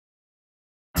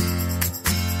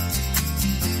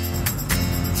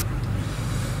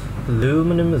Hello,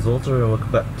 my name is WALTR and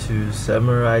welcome back to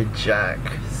Samurai Jack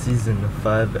Season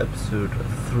 5 Episode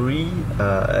 3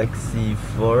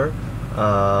 XC4.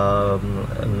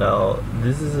 Now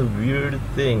this is a weird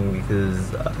thing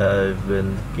because I've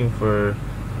been looking for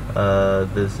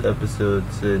this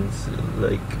episode since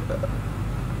like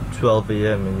 12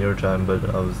 a.m. in your time, but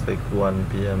I was like 1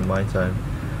 p.m. my time,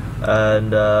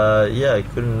 and yeah, I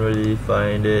couldn't really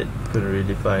find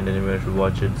anywhere to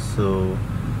watch it, so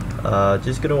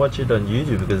just gonna watch it on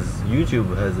YouTube because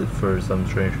YouTube has it for some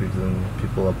strange reason.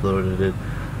 People uploaded it.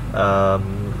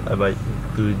 I might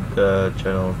include the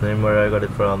channel's name where I got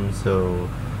it from, so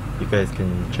you guys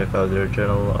can check out their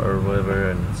channel or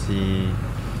whatever and see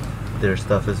their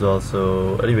stuff as well.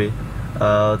 So anyway,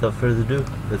 without further ado,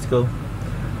 let's go.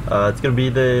 It's gonna be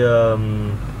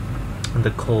the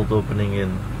cold opening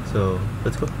in, so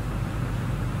let's go.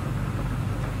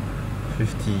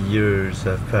 50 years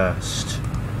have passed.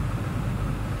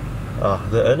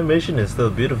 The animation is still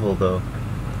beautiful though.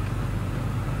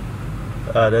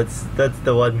 That's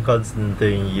the one constant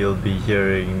thing you'll be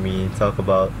hearing me talk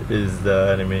about is the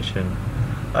animation.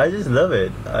 I just love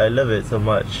it. I love it so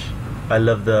much. I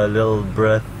love the little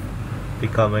breath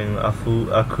becoming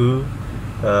Aku,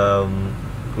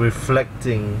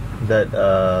 reflecting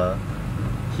that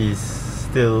he's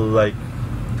still like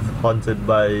haunted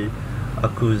by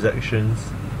Aku's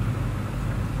actions.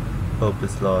 Hope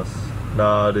is lost.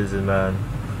 No, it isn't, man.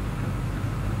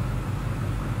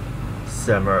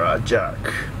 Samurai Jack.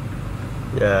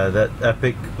 Yeah, that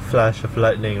epic flash of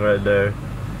lightning right there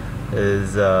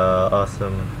is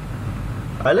awesome.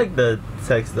 I like the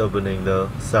text opening though.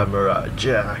 Samurai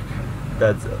Jack.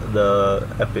 That's the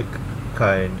epic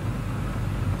kind.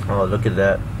 Oh, look at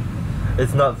that.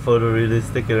 It's not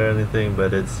photorealistic or anything,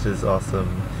 but it's just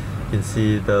awesome. You can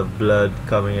see the blood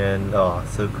coming in. Oh,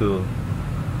 so cool.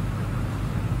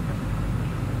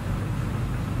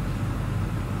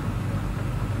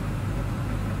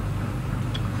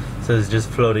 So it's just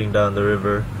floating down the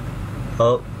river.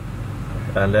 Oh,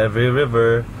 and every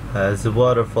river has a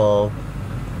waterfall.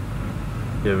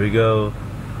 Here we go.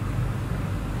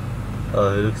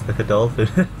 Oh, it looks like a dolphin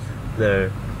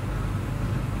there.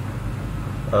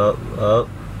 Oh,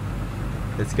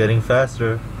 it's getting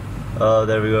faster. Oh,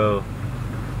 there we go.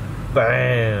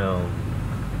 Bam.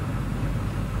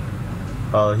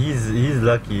 Oh, he's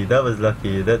lucky. That was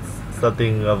lucky. That's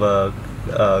something of a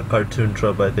cartoon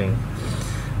trope, I think.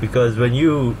 Because when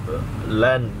you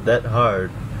land that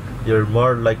hard, you're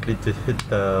more likely to hit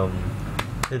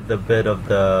the bed of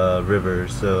the river.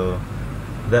 So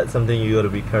that's something you gotta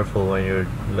be careful when you're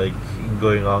like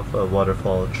going off a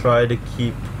waterfall. Try to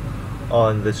keep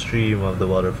on the stream of the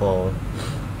waterfall.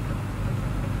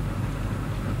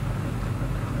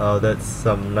 Oh, that's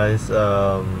some nice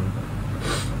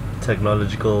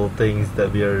technological things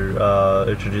that we are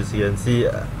introducing. And see,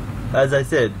 as I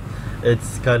said,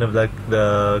 it's kind of like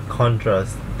the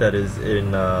contrast that is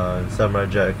in Samurai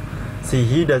Jack. See,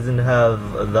 he doesn't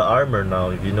have the armor now,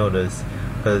 if you notice,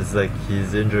 because like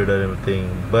he's injured and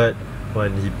everything. But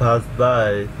when he passed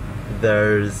by,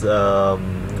 there's a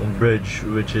bridge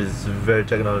which is very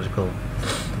technological.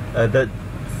 Did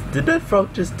that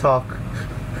frog just talk?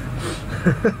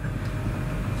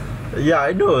 Yeah,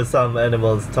 I know some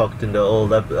animals talked in the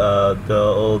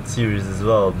old series as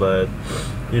well, but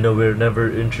you know, we're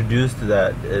never introduced to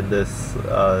that in this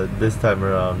time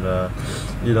around.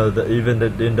 You know, even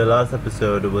in the last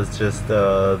episode, it was just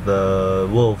the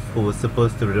wolf who was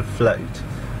supposed to reflect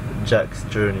Jack's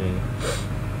journey.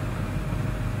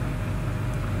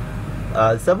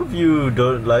 Some of you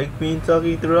don't like me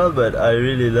talking throughout, but I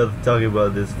really love talking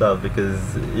about this stuff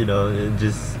because, you know,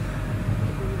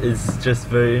 it's just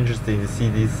very interesting to see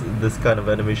this kind of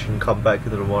animation come back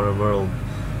into the modern world.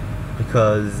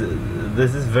 Because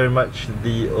this is very much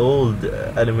the old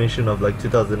animation of like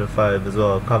 2005 as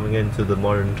well, coming into the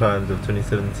modern times of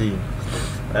 2017,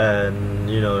 and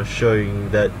you know, showing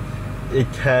that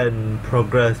it can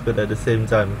progress but at the same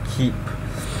time keep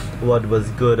what was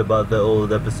good about the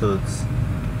old episodes.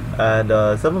 And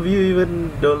some of you even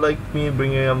don't like me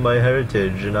bringing up my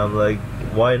heritage, and I'm like,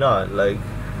 why not? Like,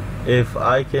 if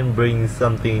I can bring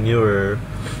something newer,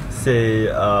 say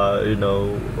you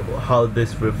know, how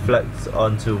this reflects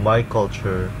onto my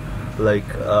culture, like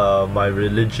my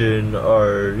religion,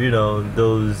 or you know,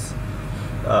 those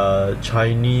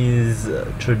Chinese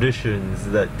traditions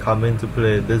that come into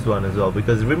play in this one as well.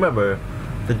 Because remember,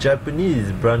 the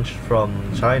Japanese branched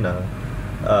from China.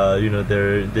 You know,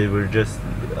 they were just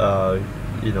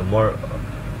you know, more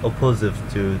oppositive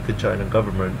to the China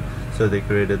government, so they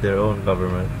created their own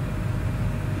government.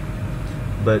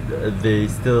 but they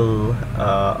still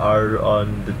are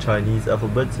on the Chinese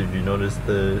alphabets. If you notice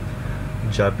the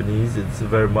Japanese, it's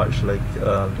very much like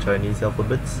Chinese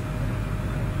alphabets.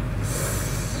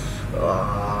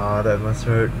 Ah, that must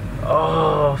hurt.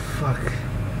 Oh, fuck.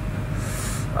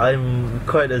 I'm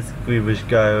quite a squeamish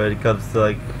guy when it comes to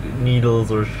like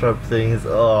needles or sharp things.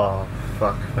 Oh,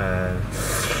 fuck, man.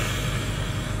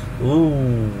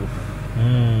 Ooh.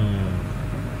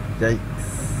 Yikes.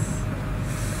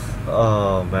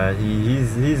 Oh man,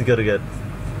 he's gotta get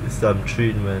some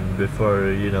treatment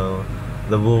before, you know,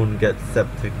 the wound gets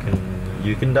septic and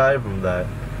you can die from that.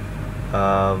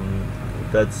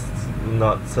 That's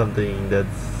not something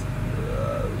that's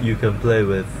you can play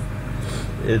with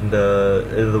in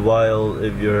the wild.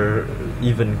 If you're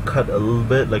even cut a little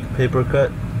bit, like paper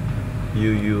cut,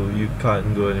 you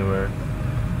can't go anywhere.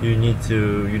 You need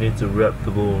to wrap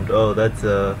the wound. Oh, that's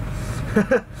a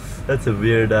that's a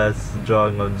weird ass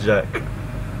drawing of Jack.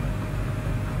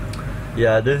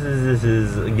 Yeah, this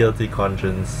is a guilty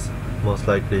conscience, most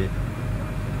likely.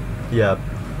 Yeah.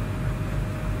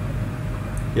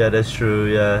 Yeah, that's true.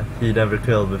 Yeah, he never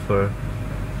killed before.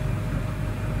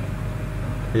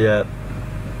 Yeah.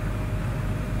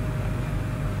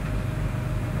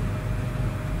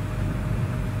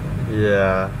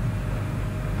 Yeah.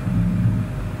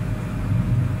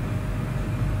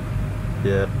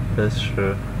 Yeah, that's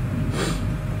true.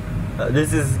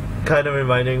 This is kind of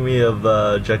reminding me of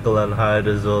Jekyll and Hyde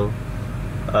as well,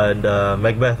 and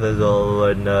Macbeth as well,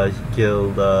 when he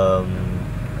killed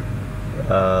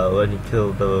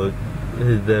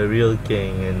the real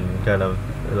king and kind of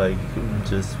like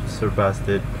just surpassed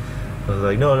it. I was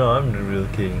like, no, I'm the real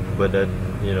king, but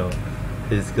then, you know,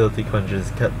 his guilty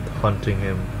conscience kept haunting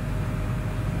him.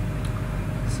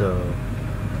 So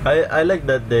I like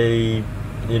that they,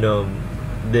 you know,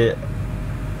 they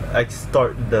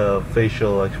extort the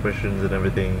facial expressions and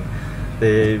everything.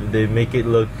 They make it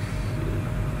look,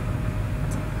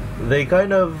 they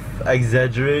kind of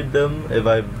exaggerate them, if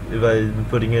I'm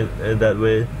putting it that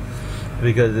way,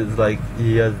 because it's like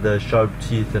he has the sharp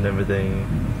teeth and everything,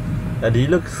 and he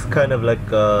looks kind of like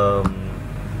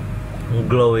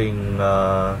glowing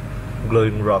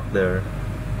rock there.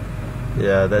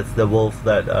 Yeah, that's the wolf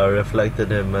that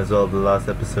reflected him as well the last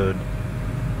episode.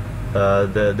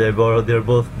 They're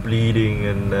both bleeding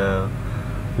and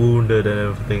wounded and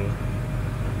everything.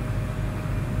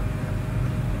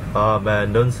 Oh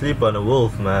man, don't sleep on a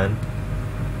wolf, man.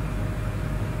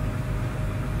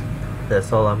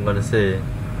 That's all I'm gonna say.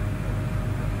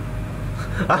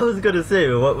 I was gonna say,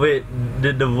 wait,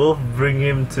 did the wolf bring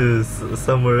him to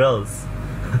somewhere else?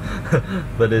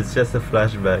 But it's just a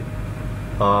flashback.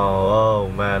 Oh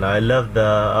man, I love the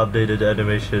updated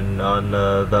animation on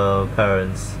the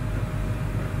parents.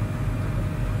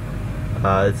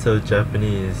 It's so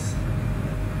Japanese.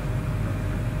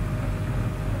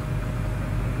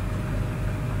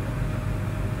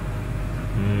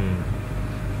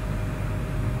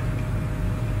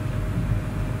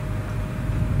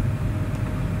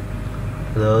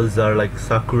 Those are like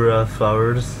sakura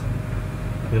flowers,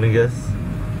 I'm gonna guess.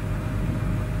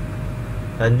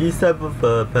 And these type of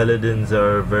paladins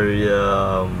are very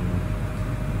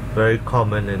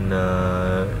common in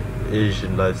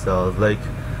Asian lifestyles. Like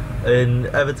in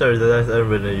Avatar: The Last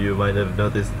Airbender, you might have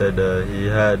noticed that he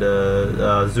had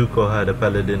Zuko had a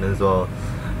paladin as well,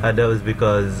 and that was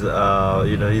because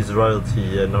you know, he's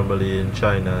royalty, and normally in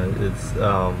China it's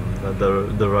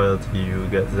the royalty who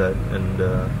gets that, and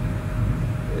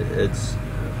it's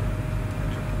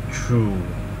true.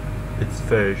 It's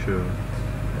very true.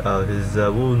 His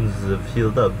wounds have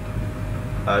healed up.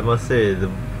 I must say, the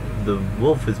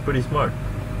wolf is pretty smart.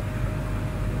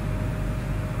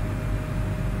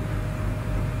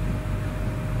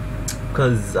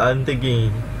 Cause I'm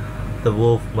thinking the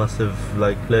wolf must have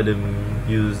like let him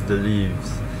use the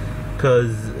leaves.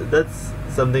 Cause that's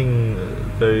something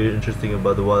very interesting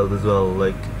about the wild as well.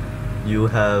 Like, you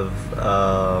have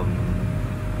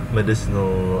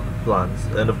medicinal plants,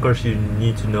 and of course you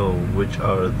need to know which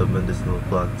are the medicinal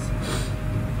plants.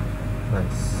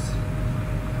 Nice.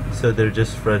 So they're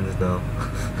just friends now.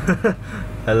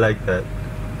 I like that.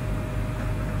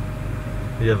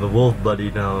 You have a wolf buddy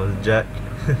now, Jack.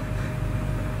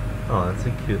 Oh, that's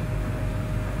so cute.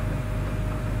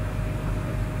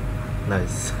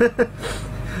 Nice.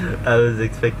 I was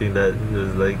expecting that he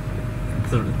was like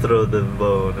throw the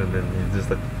bone, and then he's just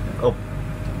like, oh.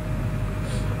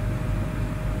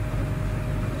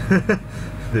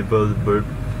 They both burp.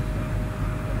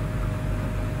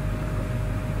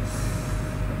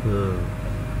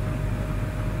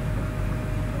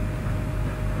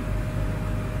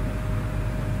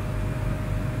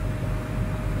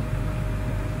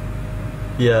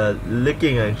 Yeah,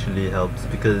 licking actually helps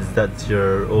because that's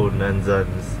your own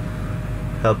enzymes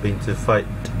helping to fight.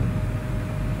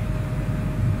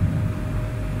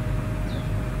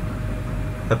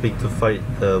 Helping to fight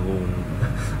the wound.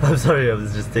 I'm sorry, I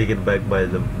was just taken back by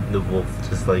the wolf,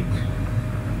 just like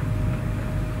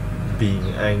being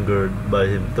angered by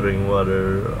him throwing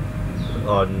water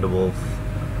on the wolf.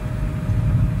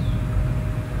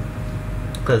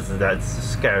 Because that's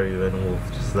scary when a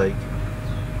wolf just like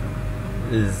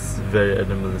is very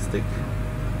animalistic.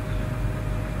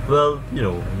 Well, you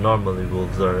know, normally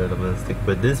wolves are animalistic,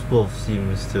 but this wolf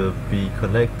seems to be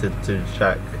connected to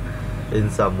Jack in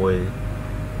some way.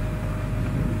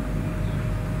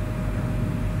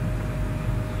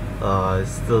 I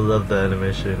still love the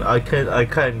animation. I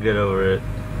can't get over it.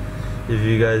 If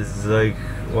you guys like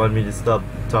want me to stop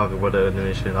talking about the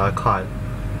animation, I can't.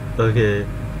 Okay,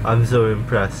 I'm so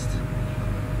impressed.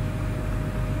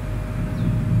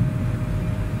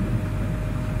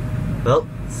 Well,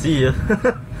 see ya.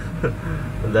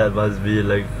 That must be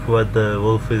like what the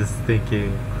wolf is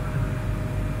thinking.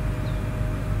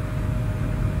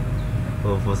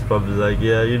 Wolf was probably like,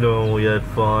 yeah, you know, we had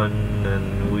fun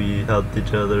and we helped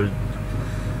each other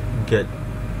get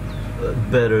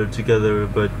better together,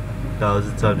 but now's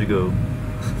the time to go.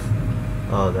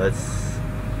 Oh, that's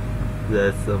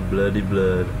some bloody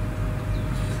blood.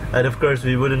 And of course,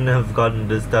 we wouldn't have gotten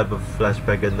this type of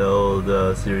flashback in the old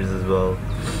series as well.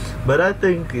 But I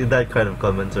think that kind of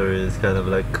commentary is kind of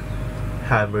like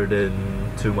hammered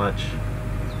in too much.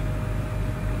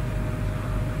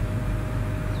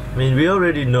 I mean, we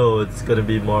already know it's gonna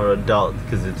be more adult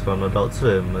because it's on Adult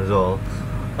Swim as well.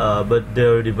 But they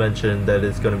already mentioned that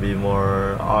it's gonna be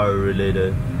more R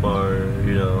related, more,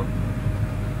 you know,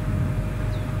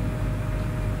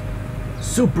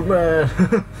 Superman.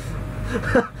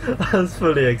 I was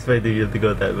fully expecting it to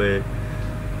go that way.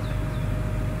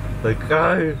 Like,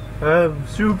 I am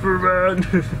Superman.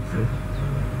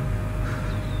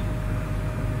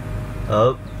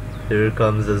 Oh, here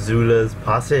comes Azula's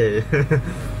posse.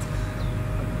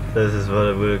 This is what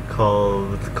I'm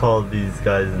gonna call these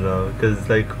guys now, because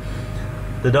like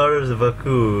the Daughters of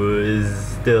Aku is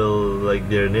still like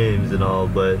their names and all,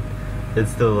 but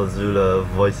it's still Azula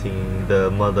voicing the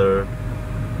mother,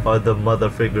 or the mother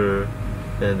figure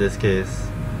in this case.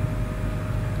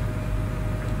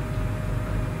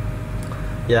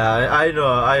 Yeah, I know,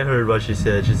 I heard what she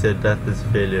said. She said death is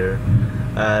failure.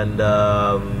 And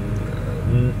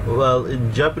well,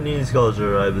 in Japanese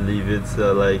culture, I believe it's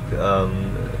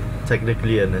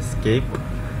technically an escape,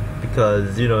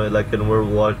 because, you know, like in World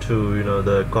War II, you know,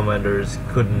 the commanders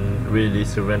couldn't really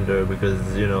surrender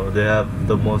because, you know, they have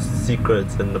the most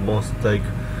secrets and the most like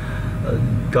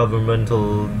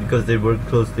governmental, because they work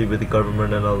closely with the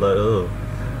government and all that.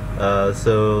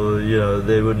 So, you know,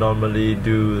 they would normally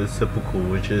do seppuku,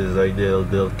 which is like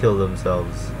they'll kill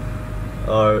themselves.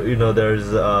 Or, you know, there's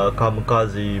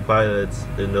kamikaze pilots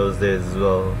in those days as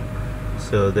well.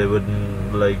 So they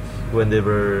wouldn't, like, when they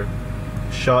were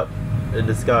shot in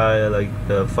the sky, like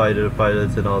the fighter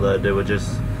pilots and all that, they would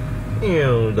just, you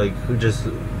know, like just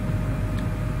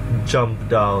jump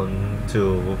down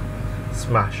to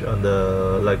smash on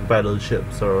the like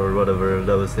battleships or whatever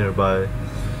that was nearby.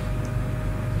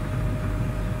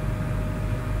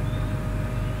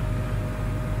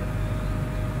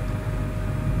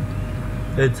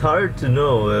 It's hard to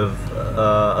know if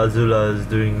Azula is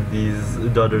doing these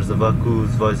Daughters of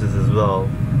Aku's voices as well,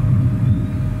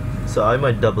 so I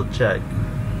might double check,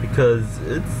 because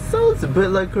it sounds a bit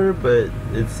like her, but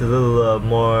it's a little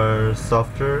more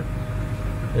softer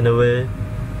in a way.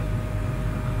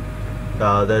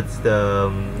 That's the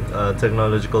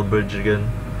technological bridge again.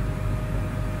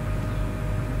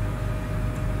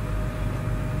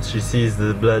 She sees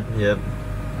the blood, yep.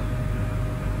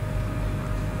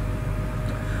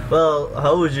 Well,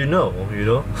 how would you know, you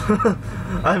know?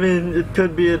 I mean, it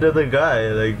could be another guy,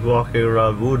 like, walking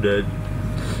around wounded.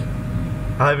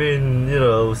 I mean, you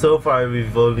know, so far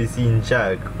we've only seen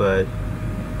Jack, but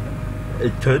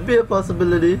it could be a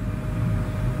possibility.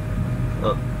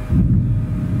 Oh.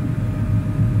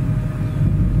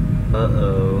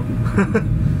 Uh-oh.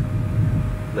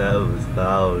 That was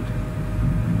loud.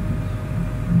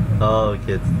 Oh,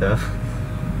 kids stuff.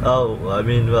 Oh, I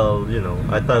mean, well, you know,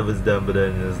 I thought it was them, but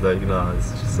then it's like, nah, it's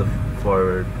just a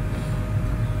forward.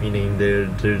 Meaning they're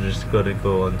just gonna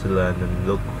go onto land and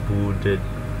look who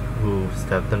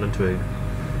stepped on a twig.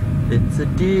 It's a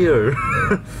deer!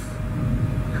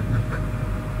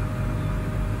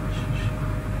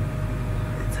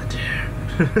 It's a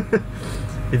deer!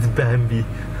 It's Bambi.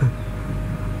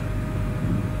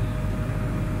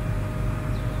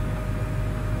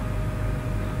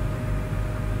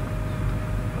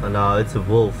 No, it's a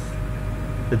wolf.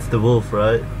 It's the wolf,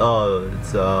 right? Oh,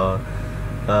 it's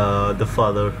the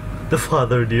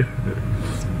father deer.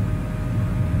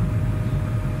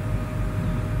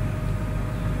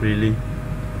 Really?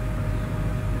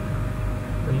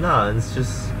 Nah, it's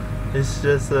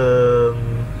just a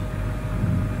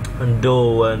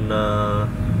doe and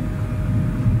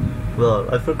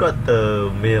well, I forgot the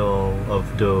male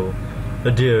of doe.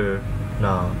 A deer.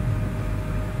 Nah.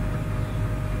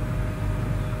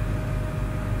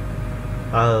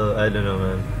 I don't know,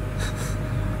 man.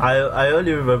 I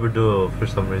only remember doe for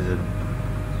some reason.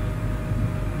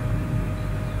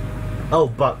 Oh,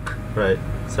 buck. Right.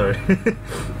 Sorry.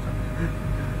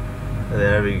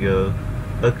 There we go.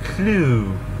 A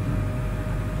clue.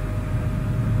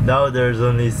 Now there's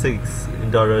only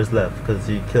 $6 left because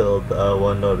he killed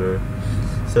one daughter.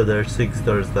 So there's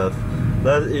 $6 left.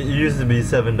 It used to be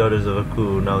 $7 of a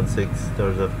clue. Now it's $6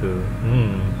 of a clue.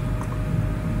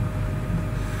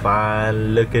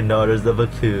 Fine looking daughters of a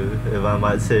clue, if I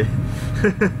might say.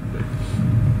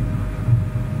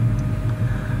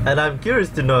 And I'm curious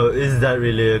to know, is that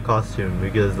really a costume?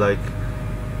 Because like,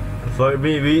 for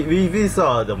me, we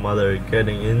saw the mother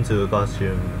getting into a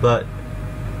costume, but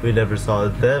we never saw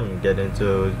them get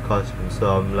into a costume.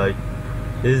 So I'm like,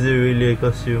 is it really a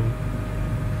costume?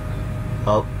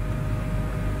 Oh,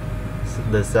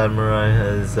 the samurai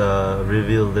has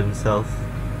revealed himself.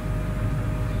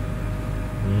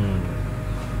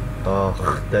 Oh,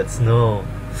 that snow.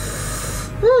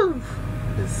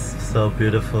 It's so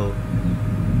beautiful.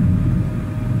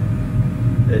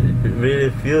 It really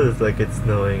feels like it's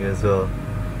snowing as well.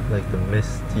 Like the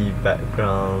misty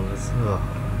backgrounds. Oh,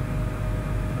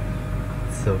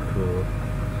 it's so cool.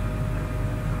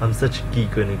 I'm such a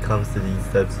geek when it comes to these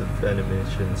types of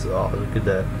animations. Oh, look at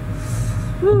that.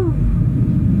 Woo!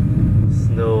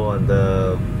 Snow on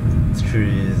the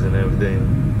trees and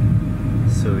everything.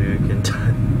 So you can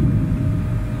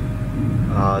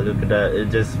ah, look at that, it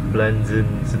just blends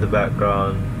into the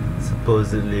background,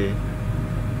 supposedly,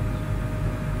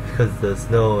 because the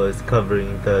snow is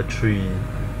covering the tree.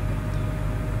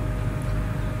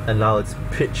 And now it's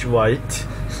pitch white.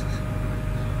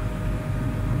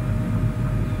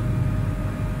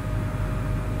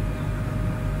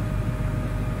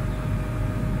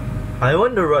 I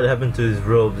wonder what happened to his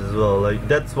robes as well. Like,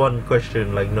 that's one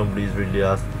question like nobody's really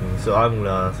asking, so I'm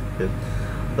gonna ask it.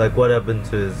 Like, what happened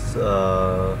to his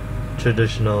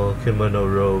traditional kimono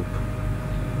robe?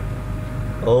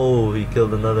 Oh, he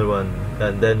killed another one,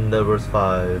 and then there was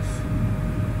 5.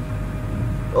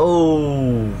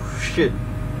 Oh shit!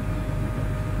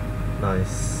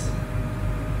 Nice.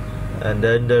 And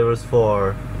then there was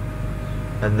 4,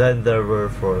 and then there were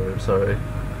 4. Sorry.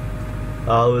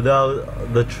 Now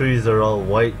the trees are all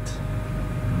white.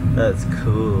 That's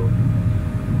cool.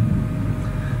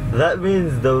 That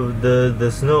means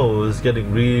the snow is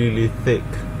getting really thick.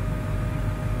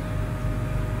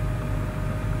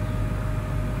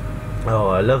 Oh,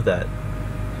 I love that.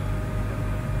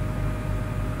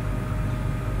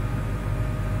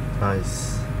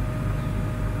 Nice.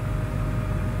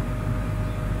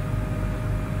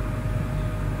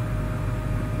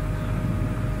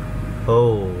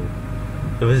 Oh,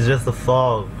 it was just a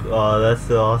fog. Oh, that's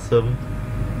so awesome.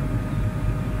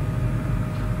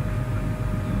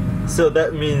 So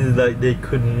that means like they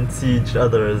couldn't see each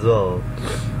other as well.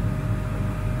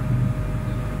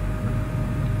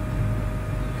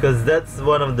 Because that's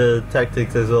one of the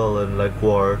tactics as well in like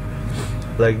war.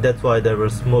 Like that's why there were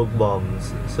smoke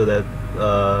bombs, so that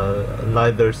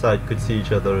neither side could see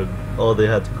each other. All they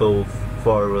had to go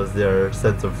for was their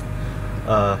sense of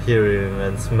hearing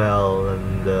and smell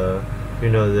and you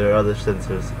know, their other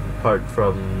sensors apart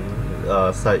from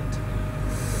sight.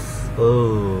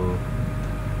 Oh,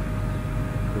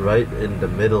 right in the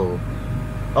middle.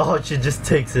 Oh, she just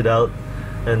takes it out.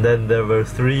 And then there were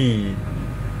 3.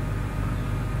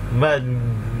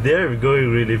 Man, they're going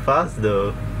really fast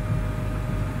though.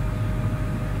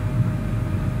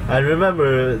 I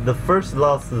remember the first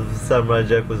loss of Samurai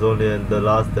Jack was only in the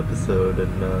last episode,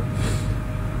 and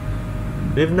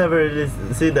we've never really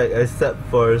seen that except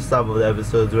for some of the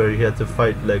episodes where he had to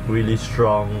fight like really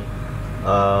strong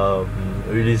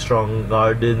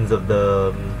guardians of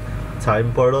the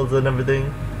time portals and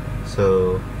everything.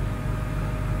 So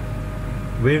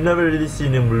we've never really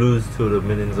seen him lose to the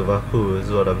minions of Aku, is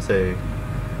what I'm saying.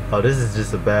 Oh, this is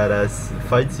just a badass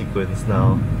fight sequence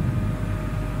now.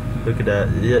 Look at that,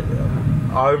 yeah,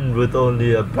 armed with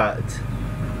only a bat.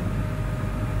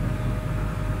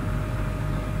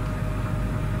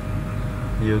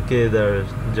 You okay there,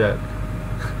 Jack?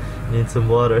 Need some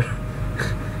water.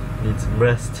 Need some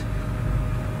rest.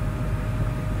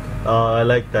 I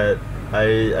like that.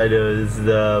 I know it's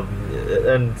the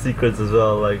and secrets as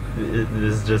well. Like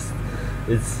it's just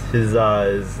it's his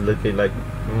eyes looking like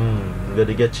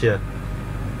gonna get you.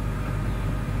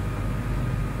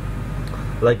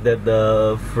 Like that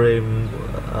the frame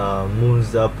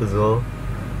moves up as well.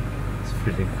 It's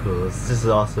pretty cool. It's just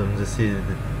awesome to see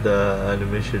the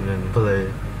animation in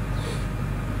play.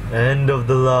 End of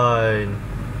the line,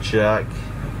 Jack.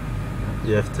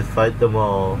 You have to fight them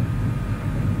all.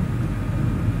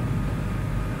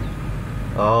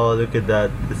 Oh, look at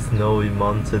that, the snowy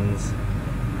mountains.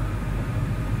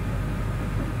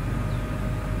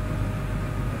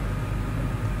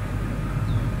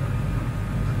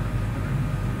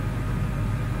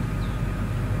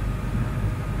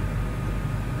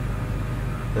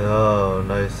 Oh,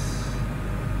 nice.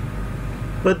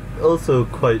 But also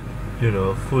quite,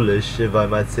 foolish, if I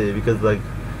might say, because like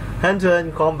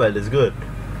hand-to-hand combat is good,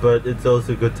 but it's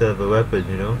also good to have a weapon,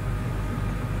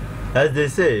 As they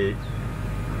say,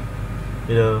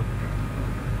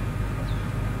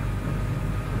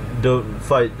 don't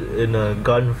fight in a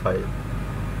gunfight.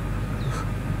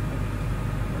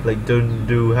 Like, don't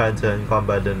do hand-to-hand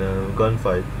combat in a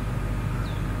gunfight.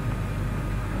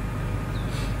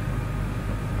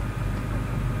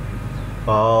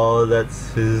 Oh,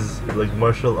 that's his like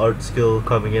martial arts skill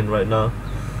coming in right now.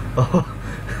 Oh,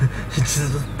 he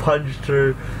just punched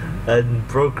her and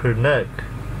broke her neck.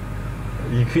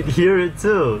 You could hear it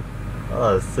too.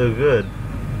 Oh, so good.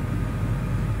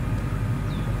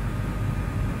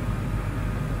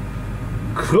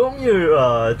 Come here!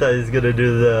 I thought he was gonna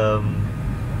do the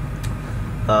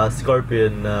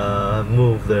scorpion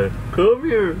move there. Come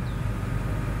here!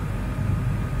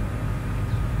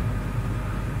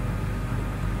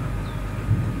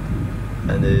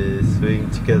 And they swing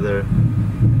together.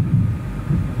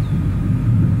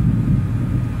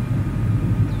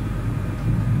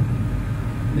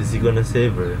 Is he gonna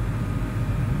save her?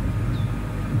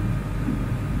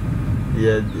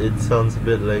 Yeah, it sounds a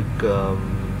bit like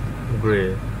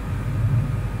Grey.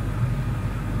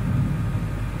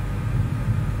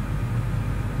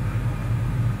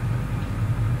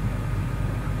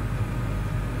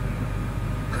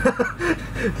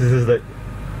 This is like,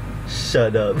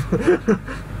 shut up.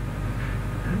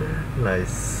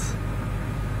 Nice.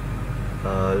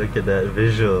 Look at that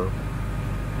visual.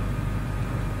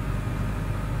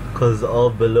 Cause all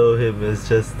below him is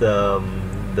just the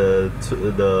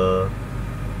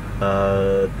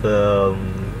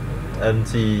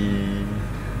empty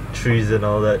trees and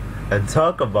all that. And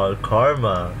talk about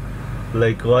karma.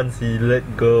 Like once he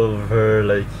let go of her,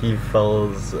 like he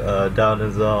falls down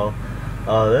as well.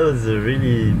 Oh, that was a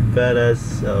really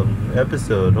badass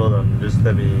episode. Hold on, just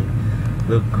let me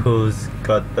look who's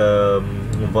got the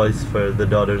voice for the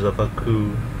Daughters of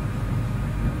Aku.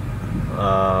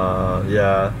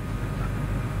 Yeah.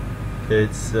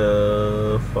 It's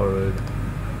forward.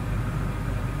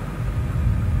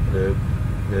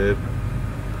 Yep.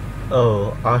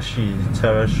 Oh, Ashi,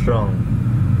 Tara Strong.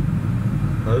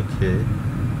 Okay.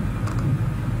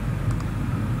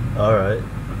 Alright.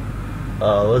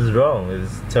 What's wrong?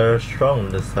 Is Tara Strong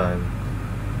this time?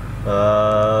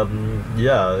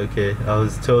 Yeah, okay. I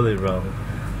was totally wrong.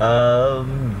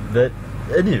 But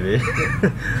anyway.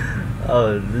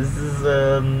 Oh, this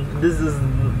is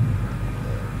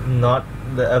not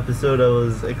the episode I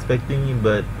was expecting,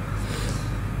 but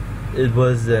it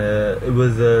was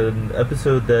an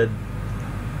episode that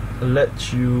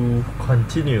let you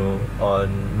continue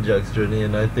on Jack's journey,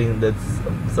 and I think that's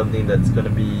something that's gonna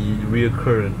be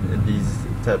reoccurrent in these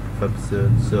type of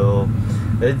episodes. So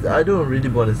I don't really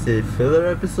want to say filler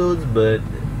episodes, but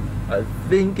I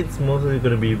think it's mostly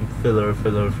gonna be filler,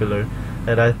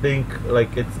 and I think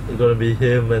like it's gonna be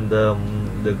him and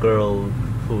the girl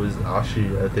who is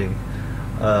Ashi, I think,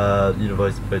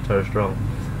 voiced by Tara Strong,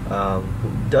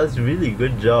 who does really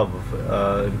good job of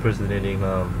impersonating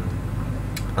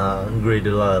Grey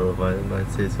Delisle, if I might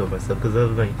say so myself, because I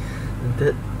was like,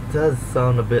 that does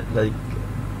sound a bit like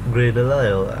Grey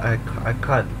Delisle. I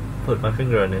can't put my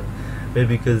finger on it.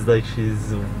 Maybe because like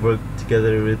she's worked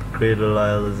together with Grey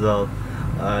Delisle as well,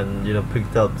 and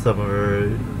picked up some of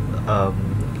her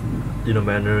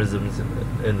mannerisms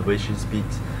in the way she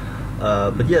speaks.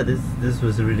 But yeah, this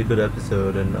was a really good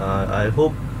episode, and I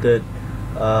hope that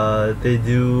they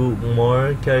do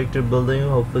more character building.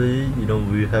 Hopefully,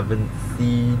 we haven't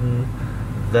seen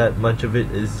that much of it.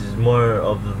 It's just more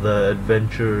of the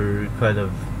adventure kind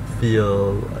of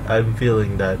feel. I'm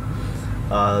feeling that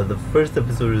the first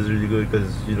episode is really good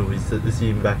because we see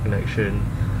him back in action.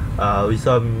 We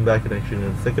saw him back in action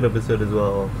in the second episode as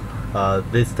well,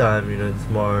 This time, it's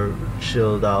more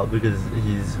chilled out because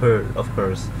he's hurt, of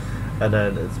course, and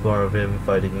then it's more of him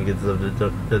fighting against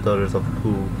the daughters of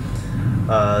Ku.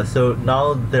 So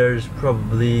now there's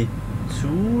probably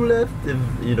 2 left, if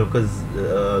because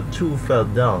 2 fell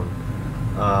down.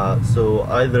 So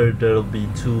either there'll be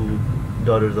 2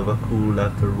 daughters of Aku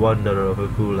left or 1 daughter of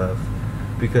Aku left,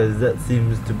 because that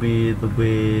seems to be the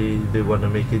way they want to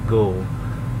make it go.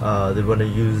 They want to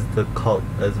use the cult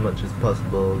as much as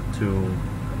possible to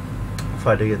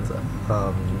fight against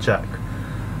Jack.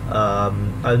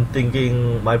 I'm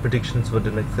thinking my predictions for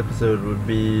the next episode would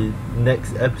be,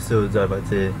 next episodes I might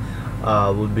say,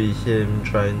 would be him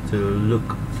trying to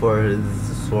look for his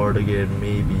sword again,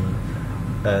 maybe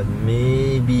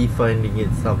finding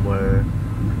it somewhere,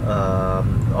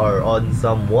 or on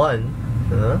someone.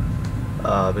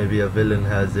 Maybe a villain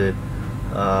has it,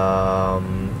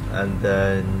 and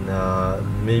then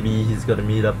maybe he's gonna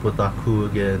meet up with Aku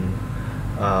again,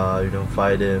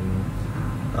 fight him.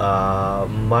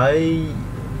 My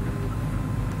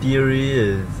theory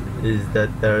is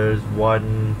that there's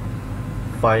one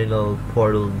final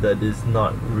portal that is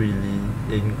not really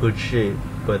in good shape,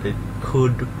 but it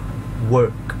could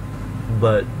work,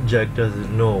 but Jack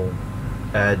doesn't know,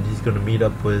 and he's gonna meet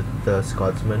up with the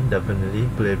Scotsman, definitely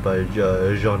played by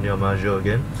Jean Yamajo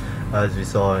again, as we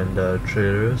saw in the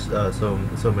trailers,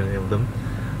 so many of them,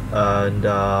 and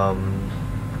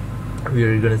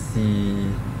we're gonna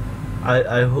see.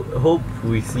 I hope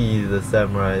we see the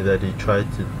samurai that he tried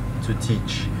to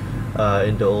teach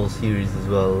in the old series as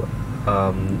well.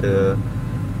 The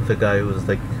guy who was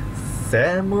like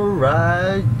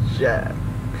Samurai Jack.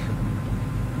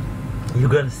 You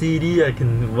got a CD? I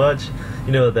can watch,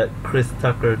 that Chris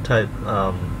Tucker type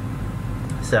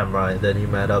samurai that he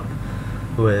met up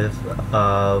with.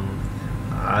 I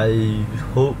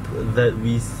hope that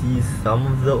we see some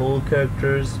of the old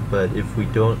characters, but if we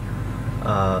don't,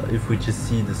 if we just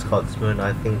see the Scotsman,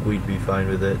 I think we'd be fine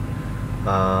with it.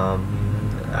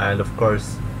 And of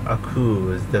course,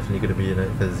 Aku is definitely going to be in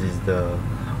it because he's the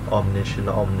omniscient,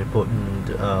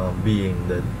 omnipotent being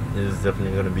that is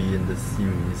definitely going to be in this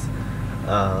series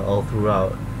all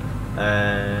throughout.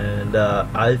 And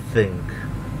I think,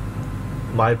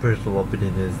 my personal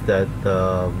opinion is that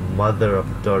the mother of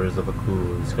the daughters of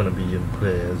Aku is going to be in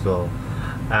play as well,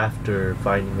 after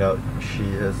finding out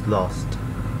she has lost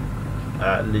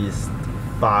at least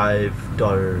 5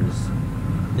 daughters,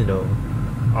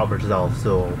 of herself.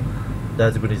 So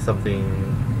that's going to be something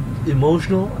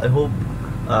emotional, I hope.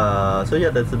 So yeah,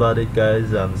 that's about it,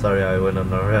 guys. I'm sorry I went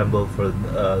on a ramble for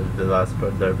the last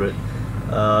part there, but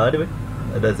anyway,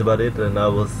 that's about it, and I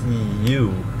will see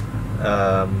you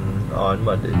on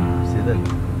Monday. See you then.